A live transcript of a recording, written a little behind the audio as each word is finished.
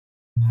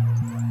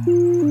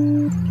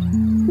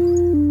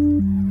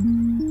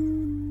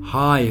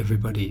Hi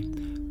everybody,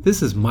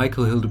 this is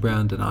Michael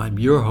Hildebrand and I'm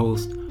your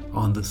host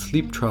on the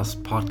Sleep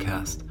Trust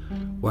podcast,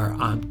 where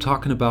I'm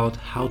talking about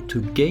how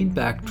to gain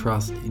back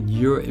trust in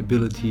your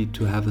ability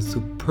to have a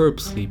superb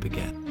sleep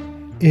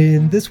again.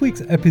 In this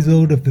week's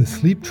episode of the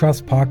Sleep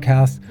Trust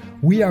podcast,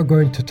 we are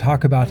going to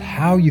talk about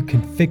how you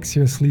can fix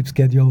your sleep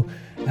schedule.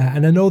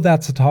 And I know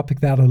that's a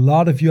topic that a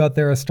lot of you out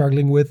there are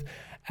struggling with.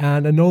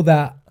 And I know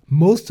that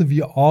most of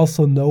you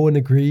also know and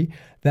agree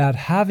that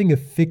having a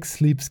fixed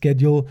sleep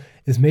schedule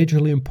is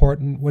majorly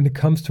important when it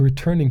comes to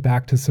returning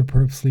back to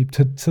superb sleep.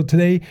 So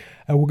today,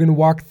 we're going to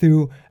walk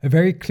through a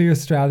very clear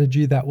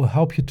strategy that will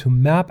help you to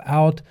map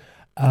out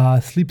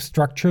a sleep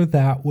structure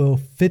that will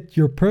fit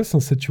your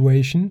personal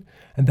situation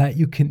and that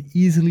you can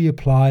easily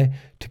apply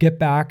to get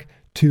back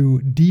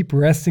to deep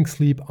resting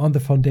sleep on the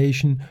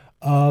foundation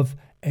of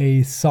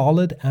a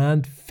solid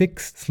and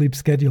fixed sleep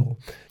schedule.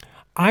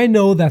 I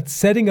know that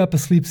setting up a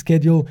sleep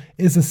schedule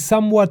is a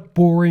somewhat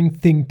boring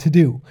thing to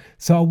do.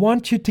 So I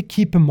want you to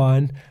keep in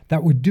mind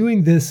that we're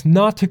doing this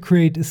not to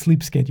create a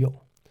sleep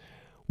schedule.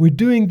 We're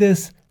doing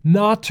this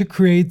not to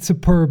create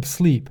superb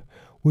sleep.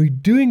 We're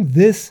doing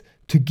this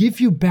to give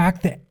you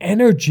back the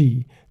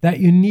energy that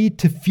you need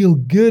to feel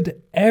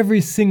good every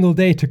single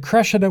day, to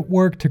crush it at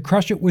work, to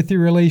crush it with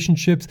your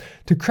relationships,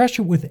 to crush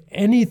it with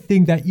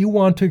anything that you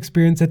want to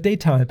experience at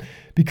daytime.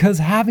 Because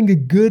having a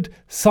good,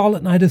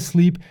 solid night of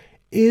sleep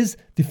is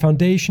the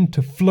foundation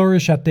to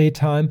flourish at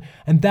daytime,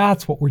 and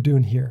that's what we're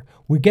doing here.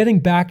 We're getting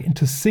back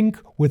into sync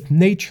with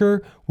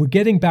nature, we're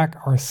getting back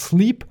our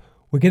sleep,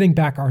 we're getting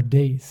back our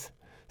days.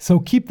 So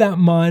keep that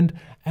in mind,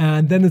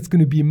 and then it's going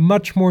to be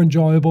much more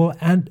enjoyable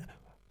and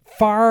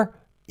far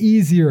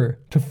easier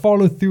to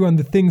follow through on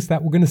the things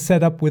that we're going to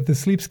set up with the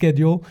sleep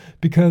schedule,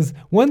 because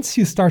once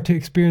you start to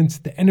experience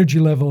the energy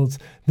levels,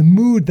 the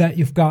mood that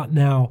you've got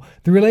now,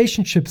 the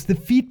relationships, the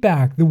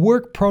feedback, the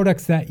work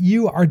products that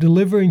you are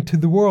delivering to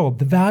the world,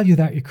 the value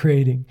that you're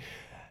creating,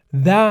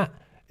 that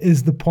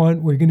is the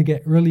point where you're going to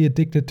get really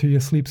addicted to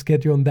your sleep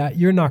schedule, and that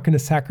you're not going to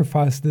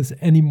sacrifice this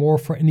anymore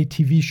for any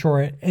TV show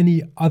or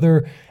any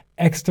other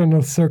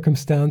external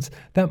circumstance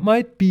that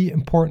might be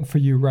important for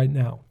you right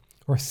now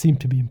or seem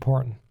to be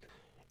important.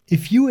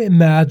 If you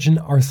imagine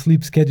our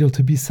sleep schedule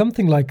to be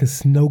something like a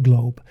snow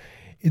globe,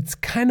 it's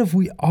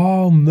we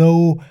all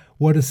know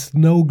what a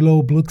snow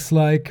globe looks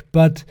like,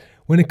 but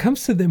when it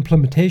comes to the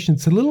implementation,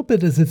 it's a little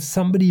bit as if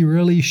somebody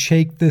really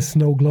shake this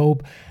snow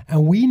globe,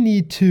 and we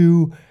need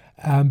to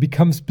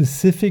become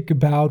specific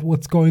about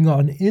what's going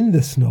on in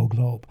the snow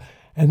globe.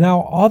 And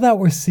now all that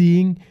we're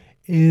seeing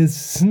is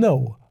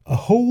snow, a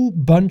whole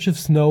bunch of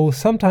snow.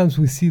 Sometimes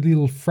we see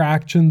little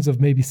fractions of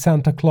maybe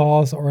Santa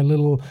Claus or a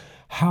little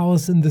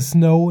house in the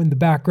snow in the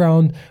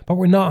background, but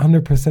we're not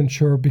 100%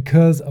 sure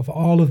because of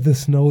all of the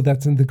snow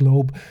that's in the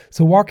globe.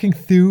 So walking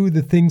through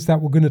the things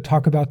that we're going to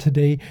talk about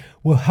today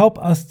will help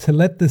us to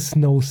let the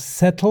snow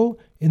settle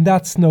in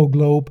that snow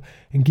globe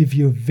and give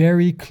you a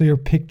very clear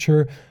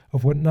picture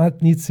of what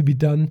needs to be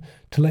done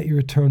to let you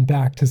return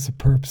back to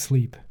superb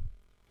sleep.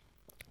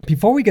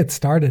 Before we get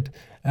started,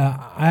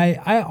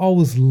 I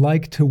always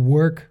like to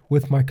work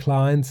with my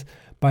clients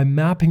by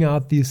mapping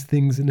out these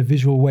things in a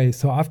visual way.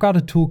 So I've got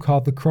a tool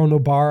called the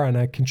Chronobar, and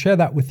I can share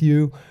that with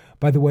you.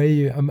 By the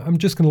way, I'm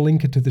just going to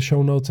link it to the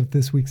show notes of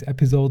this week's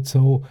episode.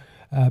 So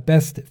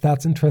best, if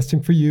that's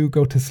interesting for you,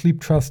 go to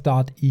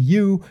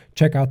sleeptrust.eu,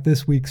 check out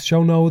this week's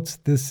show notes,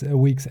 this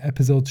week's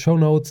episode show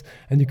notes,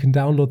 and you can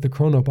download the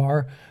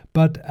Chronobar.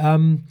 But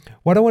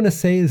what I want to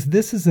say is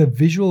this is a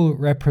visual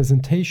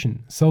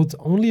representation. So it's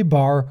only a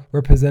bar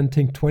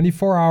representing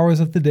 24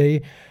 hours of the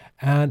day.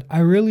 And I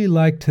really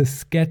like to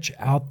sketch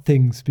out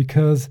things,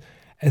 because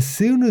as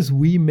soon as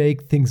we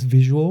make things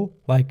visual,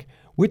 like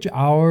which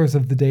hours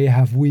of the day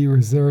have we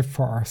reserved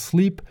for our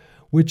sleep,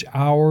 which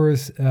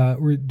hours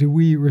do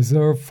we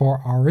reserve for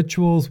our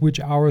rituals, which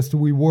hours do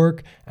we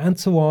work, and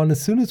so on.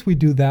 As soon as we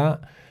do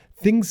that,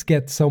 things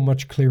get so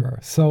much clearer.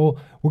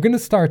 So we're going to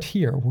start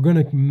here. We're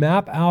going to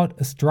map out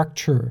a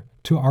structure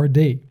to our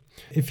day.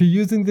 If you're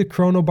using the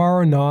Chronobar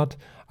or not,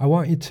 I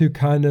want you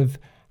to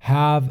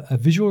have a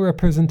visual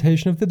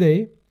representation of the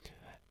day.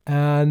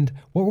 And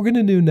what we're going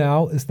to do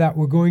now is that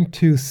we're going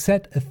to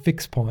set a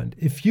fixed point.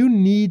 If you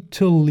need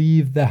to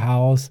leave the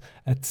house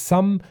at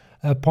some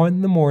point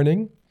in the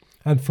morning,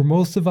 and for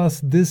most of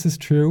us this is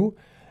true,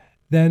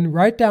 then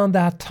write down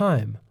that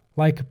time.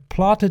 Like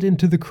plot it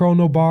into the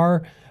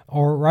Chronobar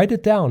or write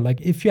it down. Like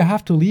if you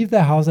have to leave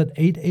the house at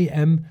 8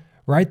 a.m.,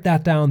 write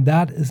that down.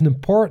 That is an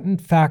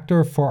important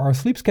factor for our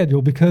sleep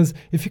schedule, because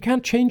if you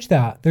can't change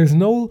that, there's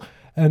no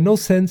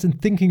sense in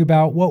thinking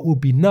about what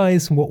would be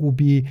nice and what would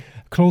be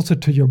closer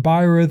to your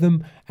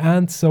biorhythm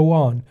and so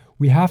on.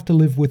 We have to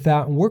live with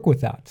that and work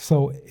with that.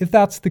 So if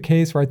that's the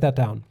case, write that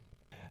down,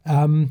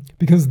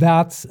 because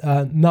that's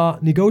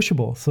not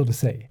negotiable, so to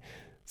say.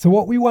 So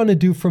what we want to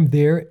do from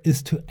there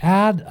is to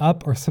add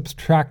up or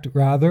subtract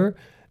rather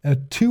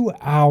 2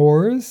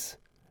 hours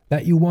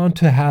that you want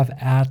to have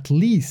at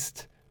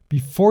least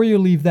before you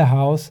leave the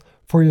house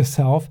for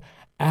yourself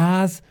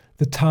as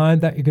the time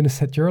that you're going to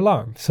set your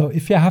alarm. So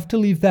if you have to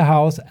leave the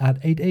house at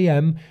 8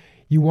 a.m.,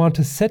 you want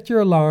to set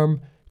your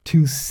alarm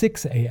to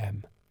 6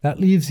 a.m. That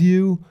leaves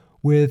you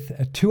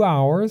with 2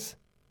 hours.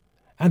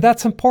 And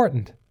that's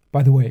important,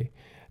 by the way.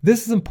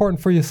 This is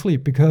important for your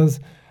sleep because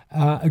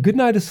a good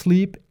night of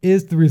sleep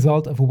is the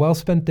result of a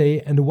well-spent day,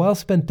 and a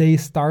well-spent day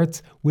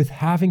starts with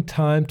having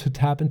time to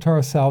tap into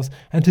ourselves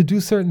and to do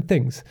certain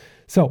things.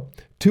 So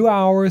 2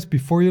 hours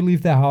before you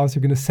leave the house,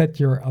 you're going to set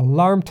your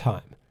alarm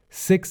time,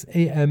 6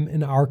 a.m.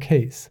 in our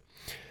case.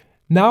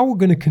 Now we're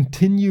going to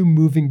continue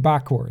moving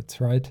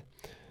backwards, right?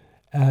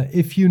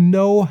 If you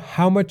know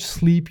how much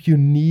sleep you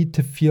need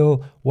to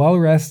feel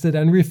well-rested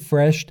and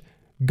refreshed,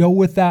 go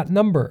with that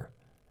number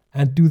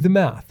and do the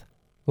math.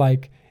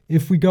 Like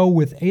if we go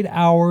with 8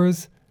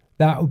 hours,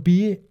 that would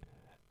be,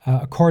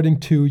 according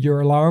to your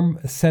alarm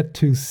set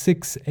to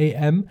 6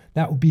 a.m.,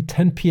 that would be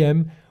 10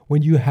 p.m.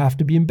 when you have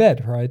to be in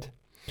bed, right?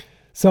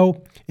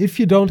 So if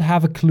you don't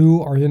have a clue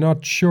or you're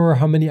not sure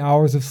how many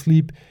hours of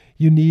sleep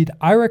you need,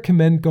 I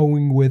recommend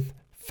going with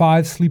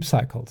 5 sleep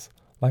cycles.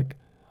 Like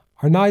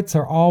our nights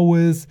are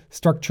always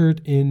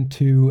structured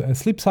into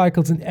sleep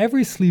cycles, and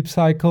every sleep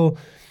cycle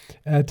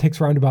takes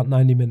around about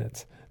 90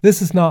 minutes.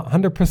 This is not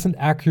 100%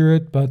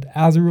 accurate, but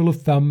as a rule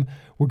of thumb,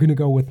 we're going to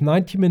go with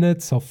 90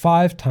 minutes. So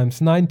 5 times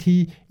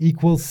 90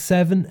 equals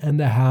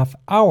 7.5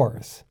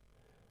 hours.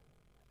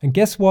 And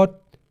guess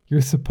what?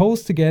 You're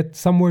supposed to get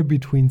somewhere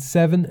between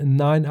 7 and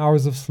 9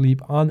 hours of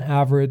sleep on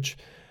average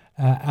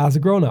as a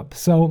grown-up.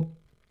 So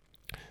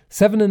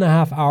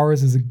 7.5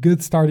 hours is a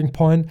good starting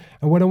point.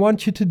 And what I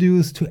want you to do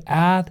is to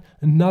add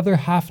another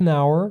half an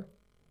hour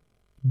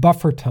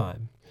buffer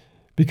time,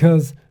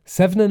 because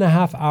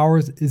 7.5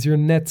 hours is your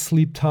net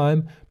sleep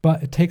time,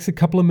 but it takes a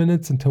couple of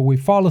minutes until we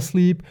fall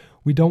asleep.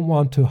 We don't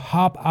want to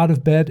hop out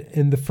of bed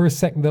in the first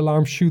second the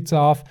alarm shoots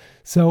off.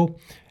 So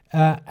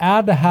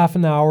add a half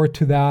an hour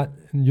to that,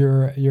 and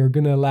you're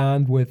going to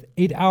land with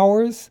 8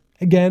 hours.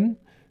 Again,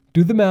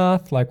 do the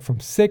math, like from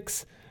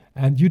 6,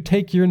 and you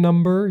take your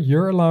number,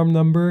 your alarm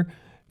number,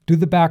 do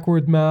the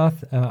backward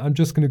math. I'm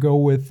just going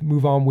to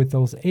move on with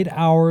those 8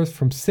 hours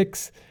from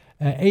 6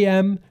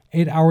 a.m.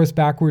 8 hours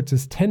backwards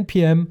is 10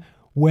 p.m.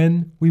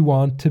 when we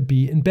want to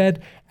be in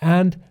bed,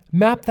 and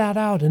map that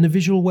out in a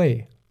visual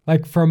way.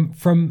 Like from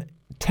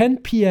 10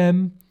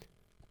 p.m.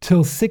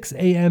 till 6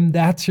 a.m.,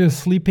 that's your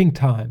sleeping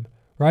time,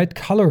 right?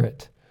 Color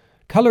it.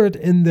 Color it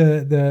in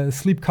the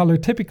sleep color.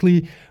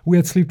 Typically, we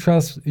at Sleep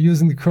Trust,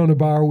 using the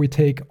Chronobar, we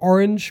take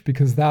orange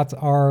because that's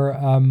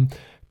our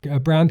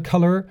brand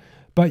color,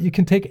 but you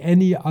can take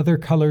any other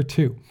color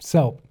too.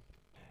 So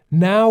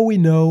now we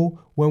know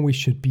when we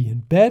should be in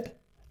bed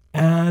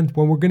and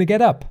when we're going to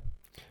get up.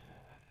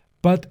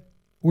 But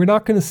we're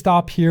not going to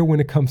stop here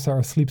when it comes to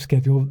our sleep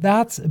schedule.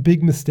 That's a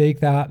big mistake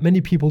that many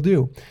people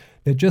do.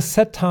 They just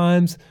set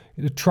times,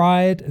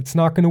 try it, it's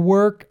not going to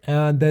work,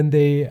 and then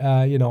they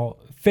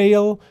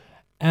fail,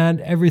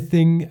 and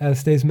everything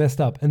stays messed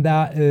up. And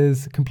that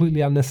is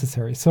completely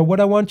unnecessary. So what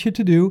I want you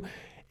to do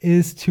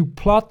is to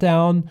plot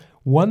down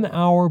 1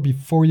 hour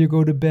before you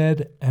go to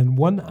bed and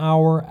 1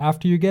 hour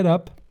after you get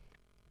up.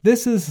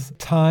 This is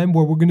time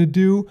where we're going to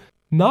do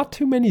not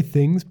too many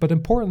things, but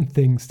important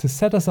things to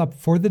set us up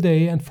for the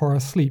day and for our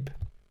sleep.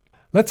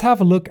 Let's have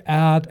a look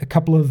at a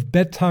couple of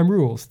bedtime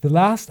rules. The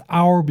last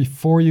hour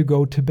before you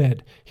go to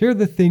bed. Here are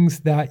the things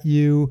that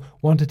you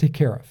want to take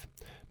care of.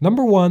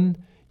 Number 1,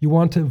 you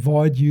want to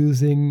avoid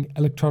using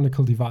electronic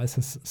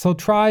devices. So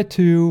try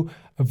to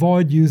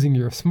avoid using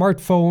your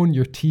smartphone,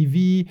 your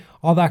TV,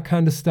 all that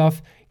kind of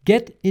stuff.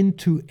 Get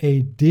into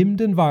a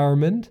dimmed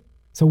environment.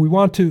 So we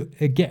want to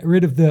get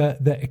rid of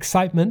the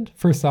excitement,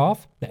 first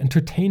off, the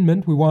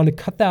entertainment. We want to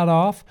cut that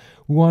off.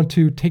 We want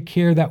to take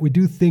care that we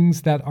do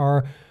things that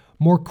are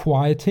more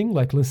quieting,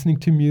 like listening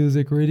to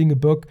music, reading a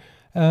book,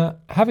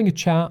 having a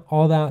chat,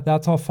 all that.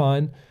 That's all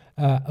fine.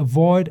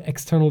 Avoid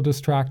external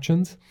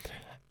distractions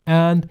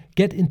and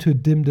get into a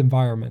dimmed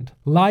environment.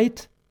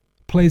 Light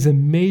plays a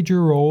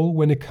major role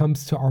when it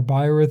comes to our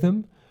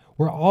biorhythm.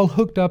 We're all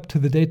hooked up to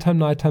the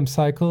daytime-nighttime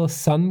cycle,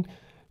 sun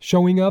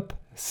showing up,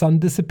 sun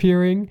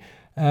disappearing,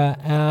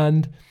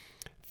 and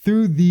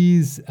through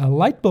these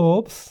light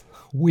bulbs,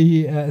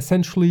 we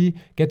essentially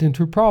get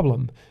into a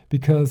problem,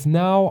 because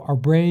now our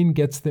brain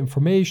gets the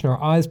information,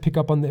 our eyes pick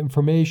up on the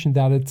information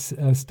that it's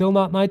still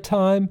not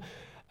nighttime.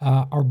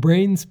 Our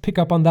brains pick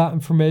up on that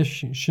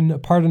information. A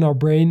part in our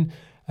brain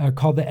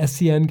called the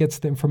SCN gets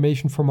the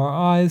information from our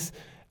eyes.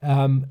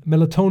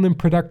 Melatonin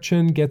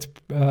production gets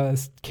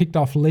kicked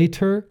off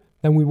later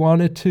than we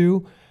want it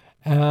to,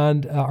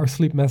 and our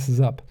sleep messes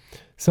up.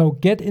 So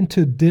get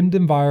into a dimmed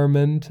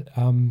environment.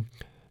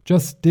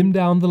 Just dim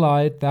down the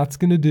light. That's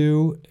going to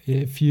do.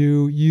 If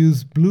you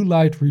use blue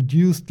light,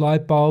 reduced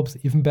light bulbs,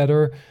 even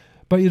better.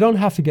 But you don't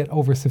have to get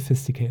over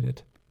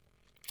sophisticated.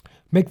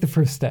 Make the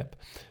first step.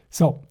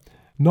 So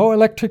no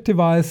electric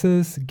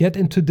devices, get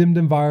into dimmed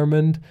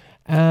environment,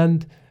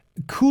 and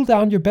cool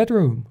down your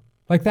bedroom.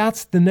 Like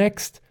that's the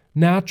next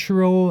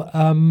natural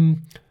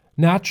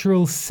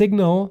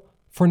signal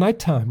for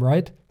nighttime,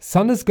 right?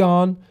 Sun is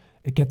gone.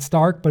 It gets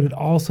dark, but it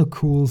also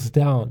cools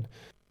down.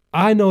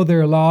 I know there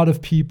are a lot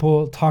of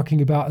people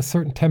talking about a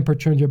certain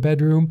temperature in your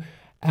bedroom.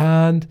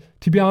 And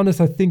to be honest,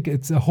 I think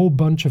it's a whole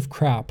bunch of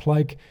crap.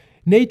 Like,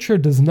 nature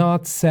does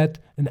not set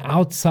an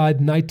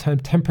outside nighttime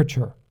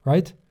temperature,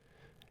 right?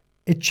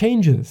 It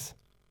changes.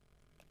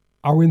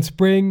 Are we in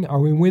spring? Are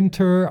we in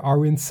winter? Are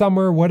we in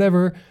summer?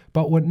 Whatever.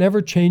 But what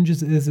never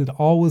changes is it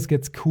always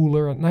gets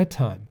cooler at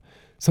nighttime.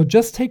 So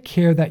just take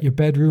care that your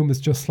bedroom is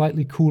just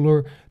slightly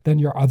cooler than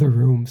your other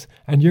rooms,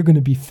 and you're going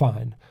to be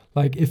fine.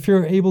 Like, if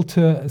you're able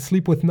to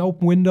sleep with an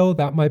open window,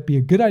 that might be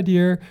a good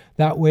idea.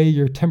 That way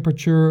your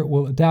temperature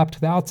will adapt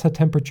to the outside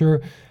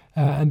temperature,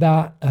 and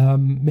that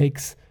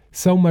makes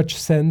so much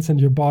sense,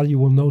 and your body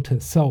will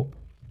notice. So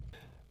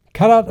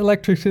cut out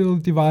electrical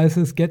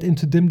devices, get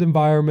into dimmed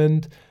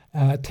environment,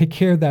 take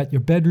care that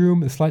your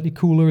bedroom is slightly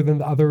cooler than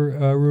the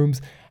other rooms.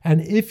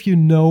 And if you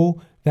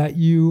know that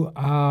you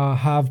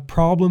have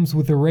problems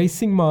with a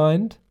racing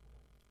mind,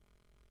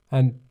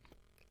 and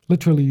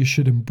literally you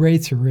should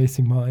embrace your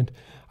racing mind.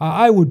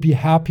 I would be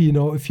happy,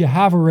 if you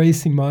have a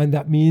racing mind,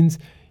 that means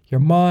your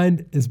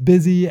mind is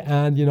busy,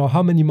 and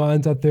how many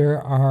minds out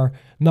there are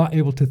not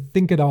able to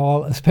think at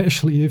all,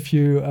 especially if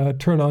you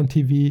turn on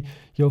TV,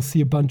 you'll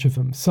see a bunch of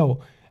them.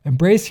 So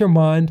embrace your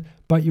mind,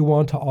 but you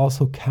want to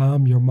also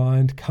calm your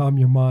mind.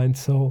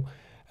 So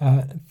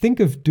think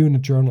of doing a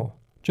journal.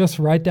 Just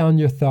write down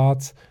your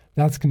thoughts.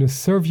 That's going to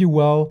serve you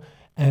well.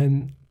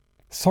 And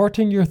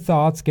sorting your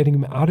thoughts, getting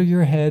them out of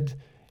your head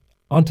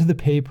onto the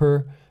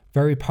paper,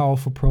 very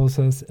powerful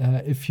process.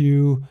 If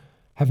you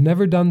have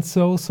never done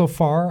so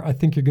far, I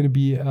think you're going to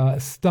be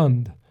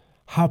stunned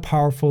how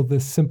powerful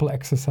this simple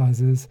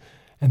exercise is.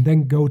 And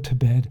then go to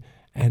bed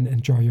and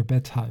enjoy your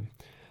bedtime.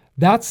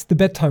 That's the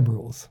bedtime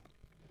rules.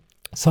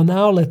 So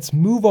now let's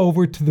move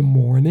over to the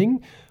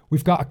morning.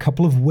 We've got a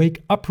couple of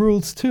wake up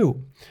rules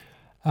too.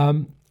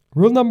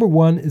 Rule number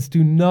 1 is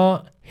do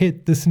not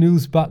hit the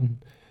snooze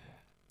button.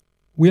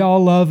 We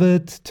all love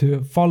it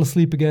to fall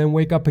asleep again,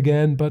 wake up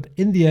again, but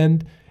in the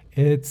end,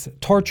 it's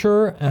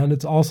torture, and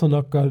it's also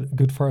not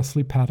good for our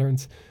sleep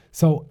patterns.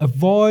 So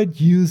avoid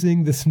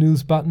using the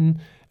snooze button,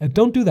 and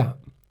don't do that.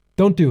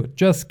 Don't do it.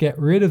 Just get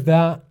rid of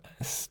that,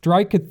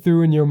 strike it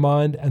through in your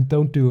mind, and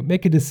don't do it.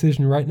 Make a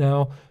decision right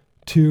now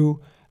to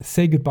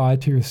say goodbye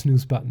to your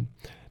snooze button.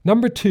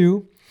 Number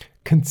 2,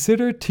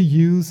 consider to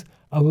use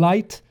a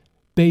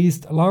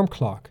light-based alarm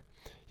clock.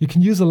 You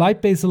can use a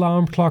light-based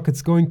alarm clock.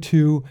 It's going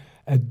to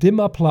dim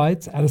up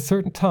lights at a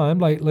certain time.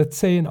 Like, let's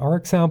say in our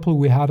example,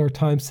 we had our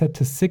time set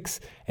to 6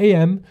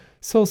 a.m.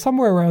 So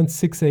somewhere around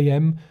 6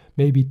 a.m.,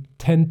 maybe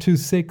 10 to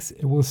 6,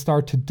 it will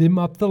start to dim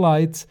up the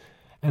lights.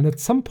 And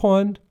at some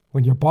point,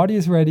 when your body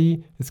is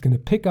ready, it's going to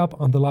pick up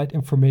on the light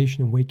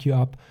information and wake you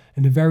up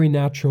in a very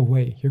natural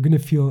way. You're going to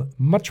feel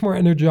much more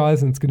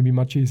energized, and it's going to be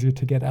much easier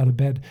to get out of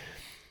bed.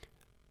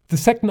 The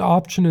second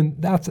option,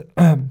 and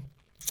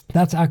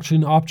that's actually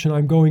an option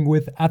I'm going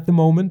with at the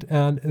moment,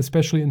 and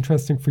especially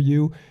interesting for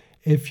you,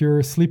 if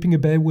you're sleeping in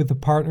bed with a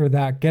partner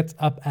that gets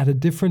up at a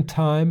different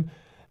time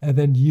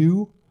than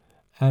you,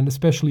 and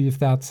especially if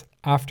that's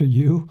after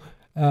you,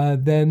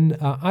 then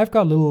I've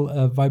got a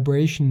little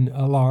vibration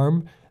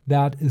alarm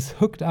that is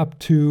hooked up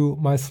to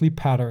my sleep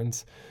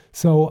patterns.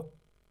 So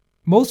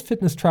most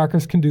fitness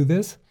trackers can do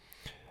this.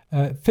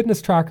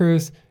 Fitness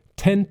trackers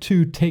tend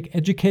to take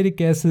educated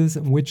guesses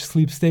in which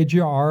sleep stage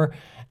you are,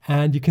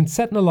 and you can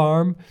set an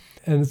alarm,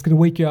 and it's going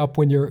to wake you up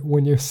when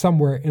you're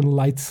somewhere in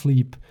light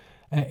sleep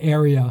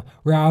area,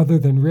 rather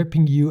than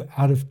ripping you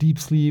out of deep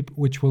sleep,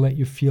 which will let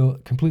you feel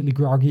completely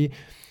groggy.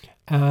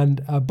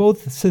 And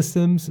both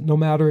systems, no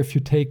matter if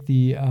you take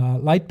the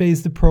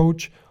light-based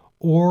approach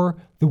or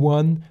the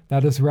one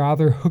that is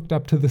rather hooked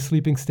up to the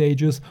sleeping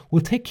stages, will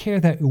take care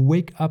that you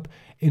wake up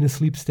in a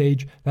sleep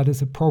stage that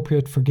is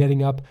appropriate for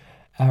getting up,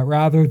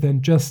 rather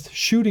than just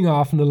shooting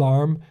off an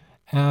alarm.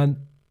 And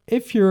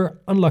if you're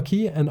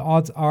unlucky, and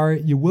odds are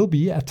you will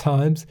be at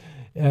times,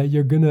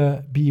 you're going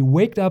to be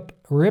waked up,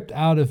 ripped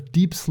out of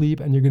deep sleep,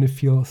 and you're going to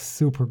feel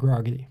super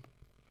groggy.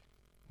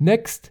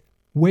 Next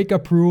wake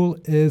up rule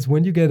is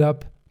when you get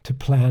up to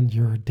plan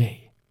your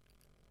day.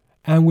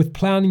 And with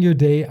planning your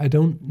day, I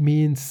don't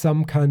mean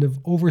some kind of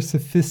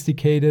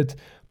over-sophisticated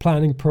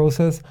planning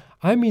process.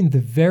 I mean the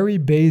very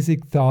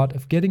basic thought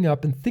of getting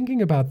up and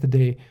thinking about the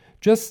day,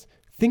 just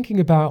thinking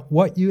about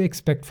what you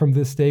expect from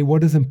this day,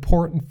 what is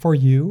important for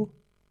you,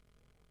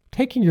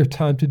 taking your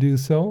time to do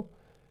so.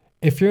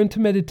 If you're into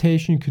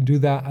meditation, you can do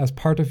that as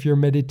part of your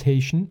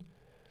meditation.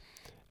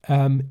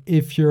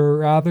 If you're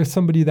rather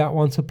somebody that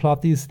wants to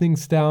plot these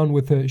things down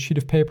with a sheet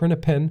of paper and a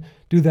pen,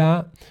 do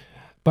that.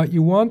 But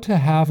you want to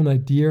have an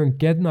idea and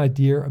get an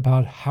idea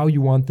about how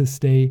you want this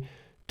day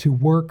to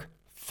work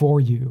for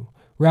you,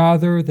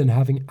 rather than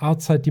having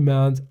outside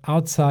demands,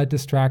 outside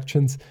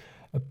distractions,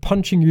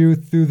 punching you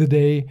through the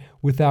day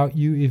without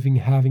you even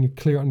having a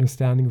clear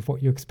understanding of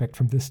what you expect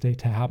from this day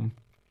to happen.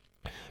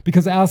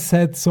 Because as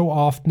said so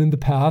often in the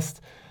past,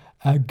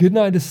 a good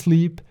night of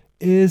sleep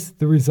is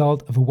the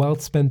result of a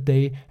well-spent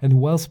day, and a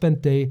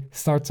well-spent day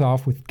starts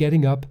off with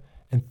getting up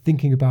and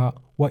thinking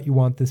about what you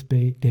want this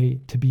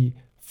day to be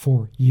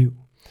for you.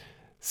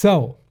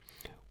 So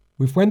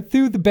We've went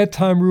through the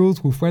bedtime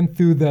rules. We've went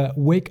through the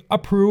wake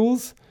up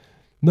rules.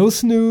 No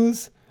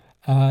snooze.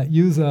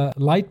 Use a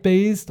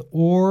light-based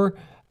or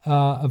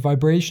a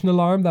vibration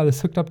alarm that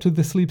is hooked up to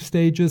the sleep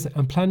stages,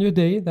 and plan your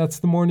day. That's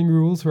the morning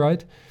rules,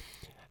 right?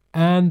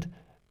 And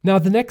now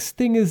the next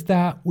thing is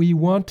that we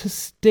want to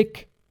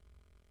stick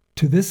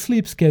to this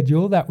sleep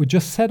schedule that we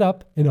just set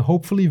up in a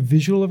hopefully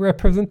visual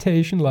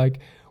representation.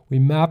 Like we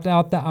mapped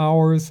out the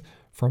hours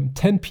from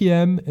 10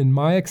 p.m. in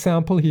my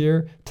example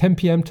here, 10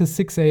 p.m. to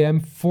 6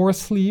 a.m. for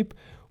sleep.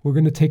 We're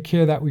going to take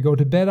care that we go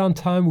to bed on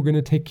time. We're going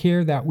to take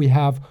care that we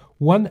have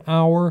 1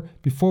 hour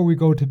before we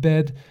go to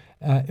bed,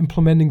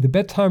 implementing the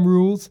bedtime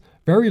rules,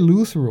 very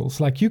loose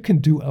rules. Like you can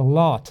do a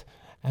lot,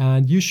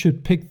 and you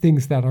should pick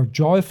things that are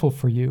joyful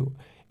for you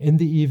in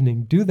the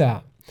evening. Do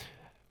that.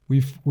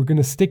 We're going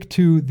to stick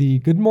to the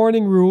good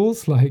morning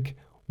rules, like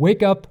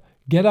wake up,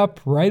 get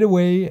up right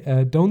away,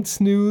 don't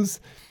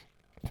snooze,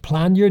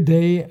 plan your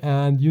day,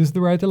 and use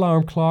the right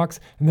alarm clocks.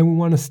 And then we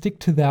want to stick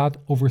to that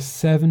over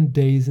 7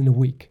 days in a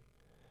week.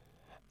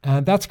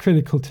 And that's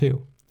critical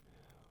too.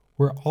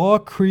 We're all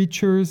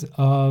creatures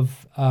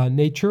of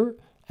nature,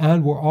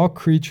 and we're all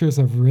creatures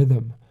of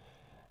rhythm.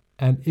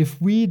 And if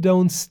we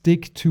don't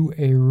stick to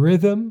a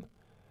rhythm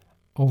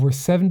over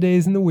 7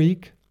 days in the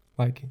week,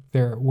 like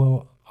there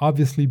will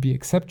obviously be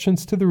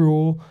exceptions to the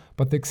rule,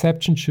 but the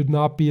exception should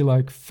not be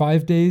like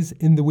 5 days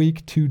in the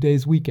week, 2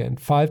 days weekend.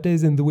 5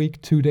 days in the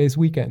week, 2 days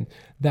weekend.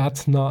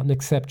 That's not an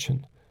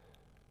exception.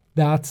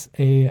 That's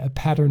a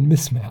pattern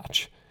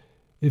mismatch.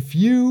 If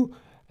you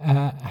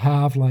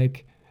have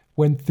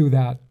went through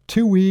that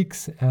 2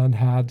 weeks and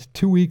had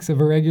 2 weeks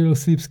of a regular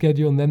sleep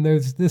schedule, and then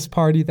there's this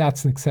party,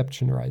 that's an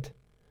exception, right?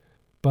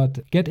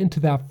 But get into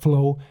that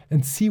flow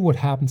and see what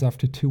happens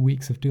after 2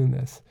 weeks of doing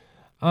this.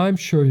 I'm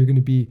sure you're going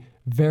to be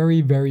very,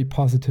 very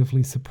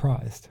positively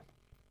surprised.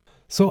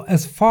 So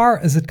as far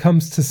as it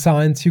comes to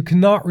science, you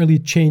cannot really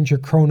change your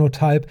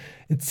chronotype.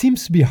 It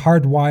seems to be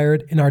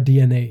hardwired in our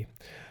DNA.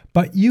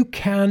 But you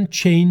can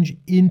change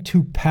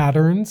into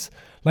patterns,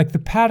 like the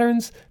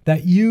patterns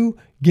that you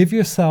give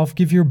yourself,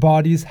 give your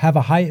bodies, have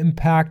a high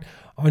impact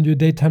on your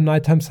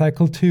daytime-nighttime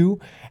cycle too.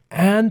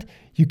 And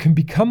you can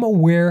become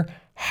aware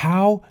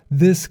how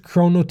this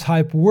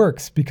chronotype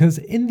works, because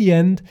in the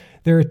end,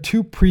 there are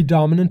two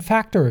predominant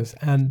factors,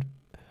 and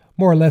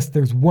more or less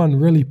there's one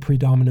really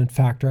predominant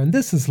factor, and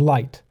this is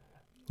light.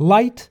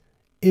 Light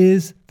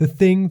is the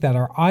thing that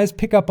our eyes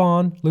pick up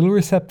on, little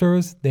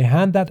receptors. They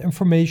hand that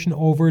information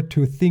over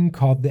to a thing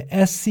called the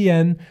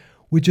SCN,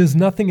 which is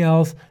nothing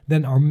else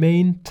than our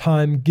main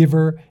time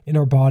giver in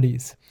our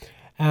bodies.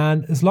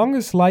 And as long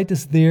as light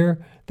is there,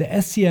 the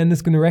SCN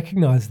is going to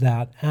recognize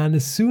that. And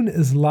as soon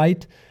as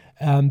light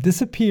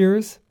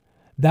disappears,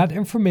 that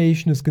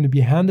information is going to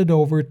be handed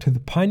over to the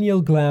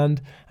pineal gland,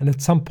 and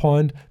at some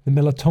point the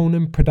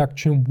melatonin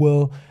production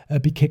will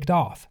be kicked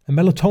off. And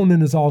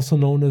melatonin is also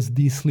known as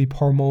the sleep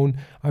hormone.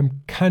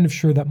 I'm kind of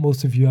sure that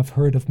most of you have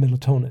heard of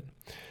melatonin.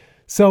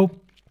 So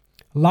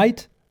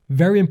light,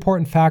 very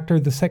important factor.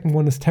 The second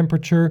one is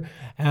temperature.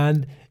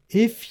 And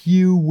if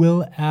you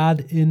will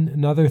add in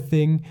another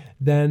thing,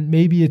 then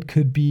maybe it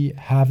could be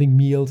having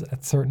meals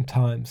at certain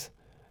times.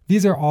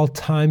 These are all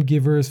time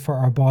givers for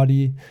our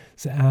body.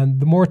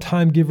 And the more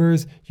time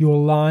givers you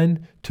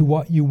align to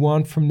what you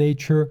want from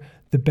nature,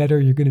 the better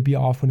you're going to be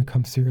off when it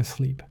comes to your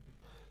sleep.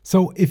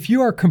 So if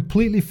you are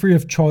completely free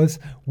of choice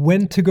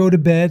when to go to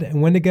bed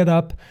and when to get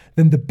up,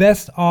 then the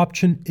best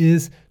option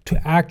is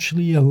to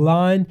actually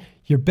align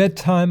your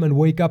bedtime and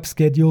wake up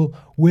schedule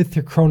with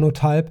your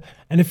chronotype.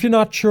 And if you're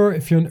not sure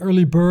if you're an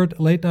early bird,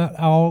 late night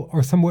owl,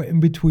 or somewhere in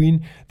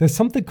between, there's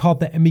something called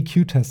the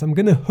MEQ test. I'm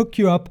going to hook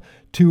you up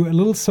to a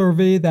little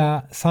survey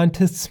that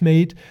scientists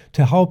made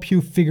to help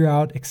you figure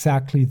out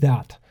exactly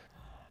that.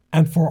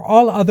 And for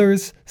all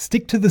others,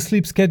 stick to the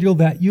sleep schedule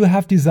that you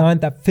have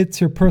designed that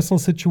fits your personal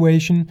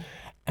situation,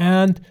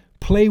 and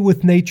play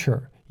with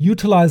nature.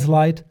 Utilize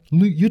light,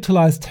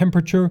 utilize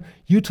temperature,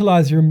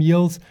 utilize your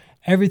meals,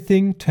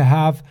 everything to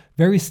have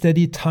very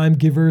steady time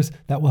givers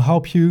that will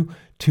help you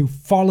to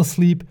fall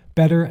asleep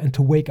better and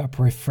to wake up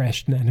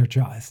refreshed and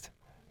energized.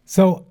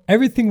 So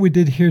everything we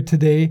did here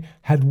today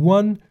had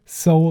one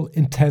sole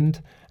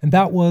intent, and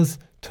that was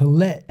to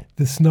let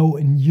the snow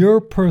in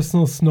your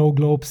personal snow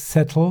globe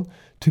settle,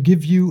 to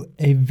give you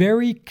a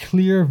very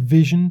clear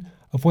vision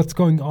of what's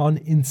going on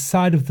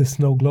inside of the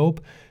snow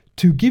globe,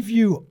 to give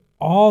you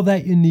all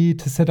that you need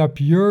to set up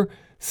your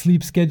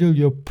sleep schedule,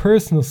 your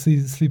personal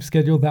sleep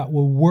schedule that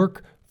will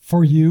work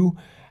for you.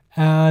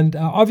 And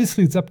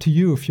obviously it's up to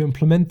you if you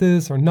implement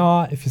this or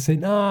not. If you say,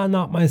 nah,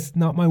 not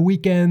my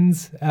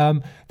weekends,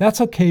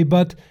 that's okay.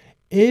 But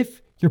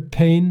if your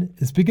pain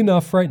is big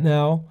enough right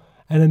now,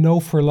 and I know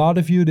for a lot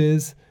of you it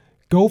is,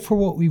 go for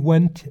what we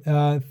went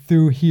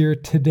through here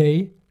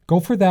today. Go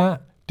for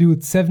that. Do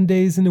it 7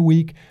 days in a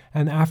week.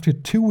 And after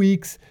 2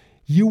 weeks,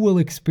 you will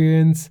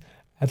experience,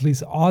 at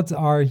least odds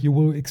are, you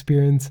will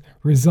experience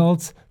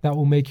results that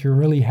will make you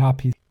really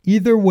happy.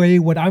 Either way,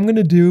 what I'm going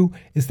to do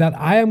is that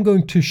I am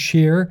going to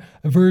share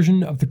a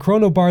version of the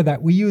Chronobar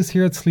that we use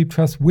here at Sleep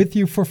Trust with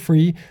you for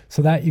free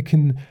so that you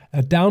can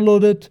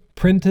download it,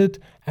 print it,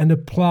 and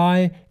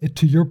apply it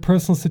to your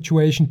personal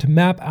situation to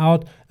map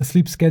out a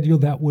sleep schedule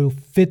that will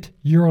fit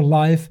your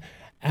life.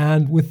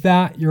 And with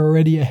that, you're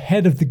already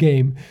ahead of the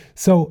game.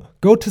 So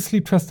go to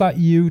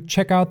sleeptrust.eu,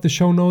 check out the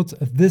show notes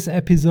of this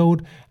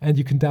episode, and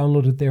you can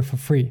download it there for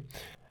free.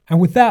 And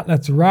with that,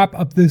 let's wrap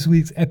up this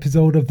week's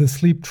episode of the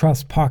Sleep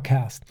Trust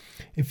podcast.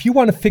 If you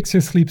want to fix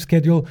your sleep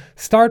schedule,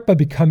 start by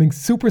becoming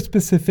super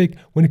specific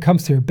when it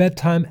comes to your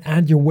bedtime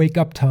and your wake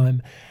up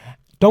time.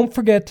 Don't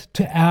forget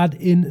to add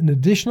in an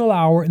additional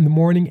hour in the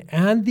morning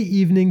and the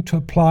evening to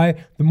apply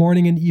the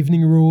morning and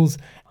evening rules.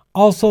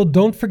 Also,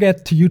 don't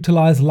forget to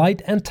utilize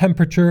light and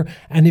temperature,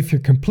 and if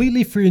you're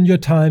completely free in your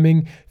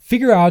timing,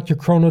 figure out your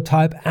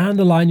chronotype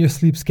and align your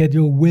sleep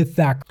schedule with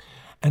that.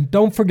 And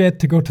don't forget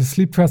to go to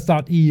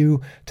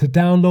sleeptrust.eu to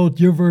download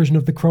your version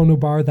of the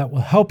Chronobar that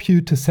will help you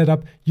to set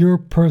up your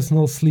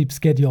personal sleep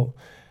schedule.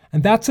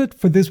 And that's it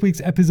for this week's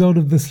episode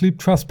of the Sleep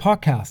Trust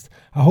podcast.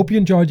 I hope you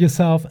enjoyed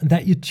yourself and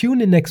that you tune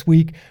in next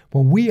week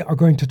when we are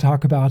going to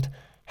talk about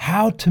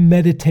how to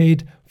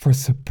meditate for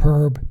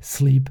superb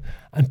sleep.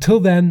 Until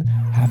then,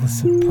 have a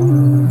superb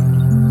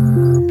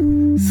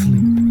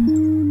sleep.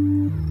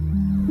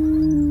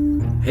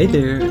 Hey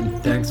there,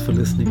 and thanks for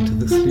listening to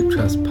the Sleep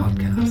Trust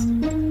podcast.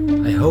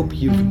 I hope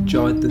you've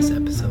enjoyed this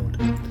episode.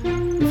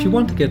 If you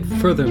want to get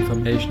further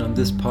information on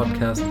this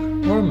podcast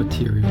or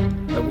material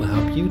that will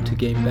help you to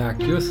gain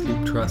back your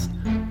sleep trust,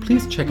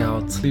 please check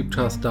out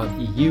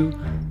sleeptrust.eu.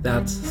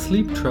 That's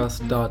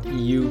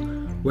sleeptrust.eu,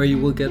 where you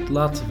will get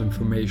lots of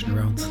information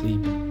around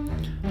sleep.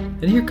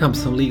 And here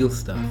comes some legal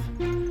stuff.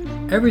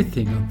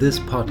 Everything on this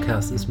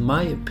podcast is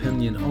my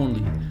opinion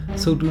only,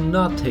 so do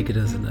not take it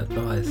as an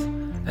advice,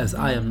 as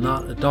I am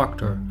not a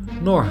doctor,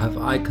 nor have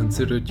I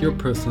considered your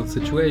personal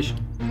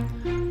situation.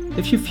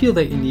 If you feel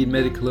that you need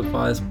medical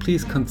advice,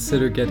 please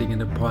consider getting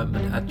an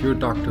appointment at your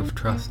doctor of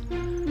trust.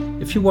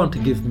 If you want to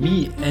give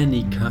me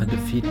any kind of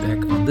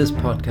feedback on this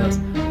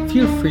podcast,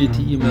 feel free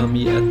to email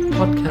me at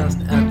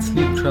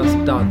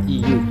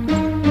podcast@sleeptrust.eu.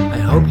 I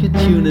hope you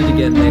tune in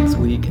again next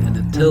week, and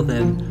until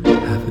then,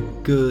 have a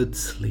good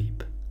sleep.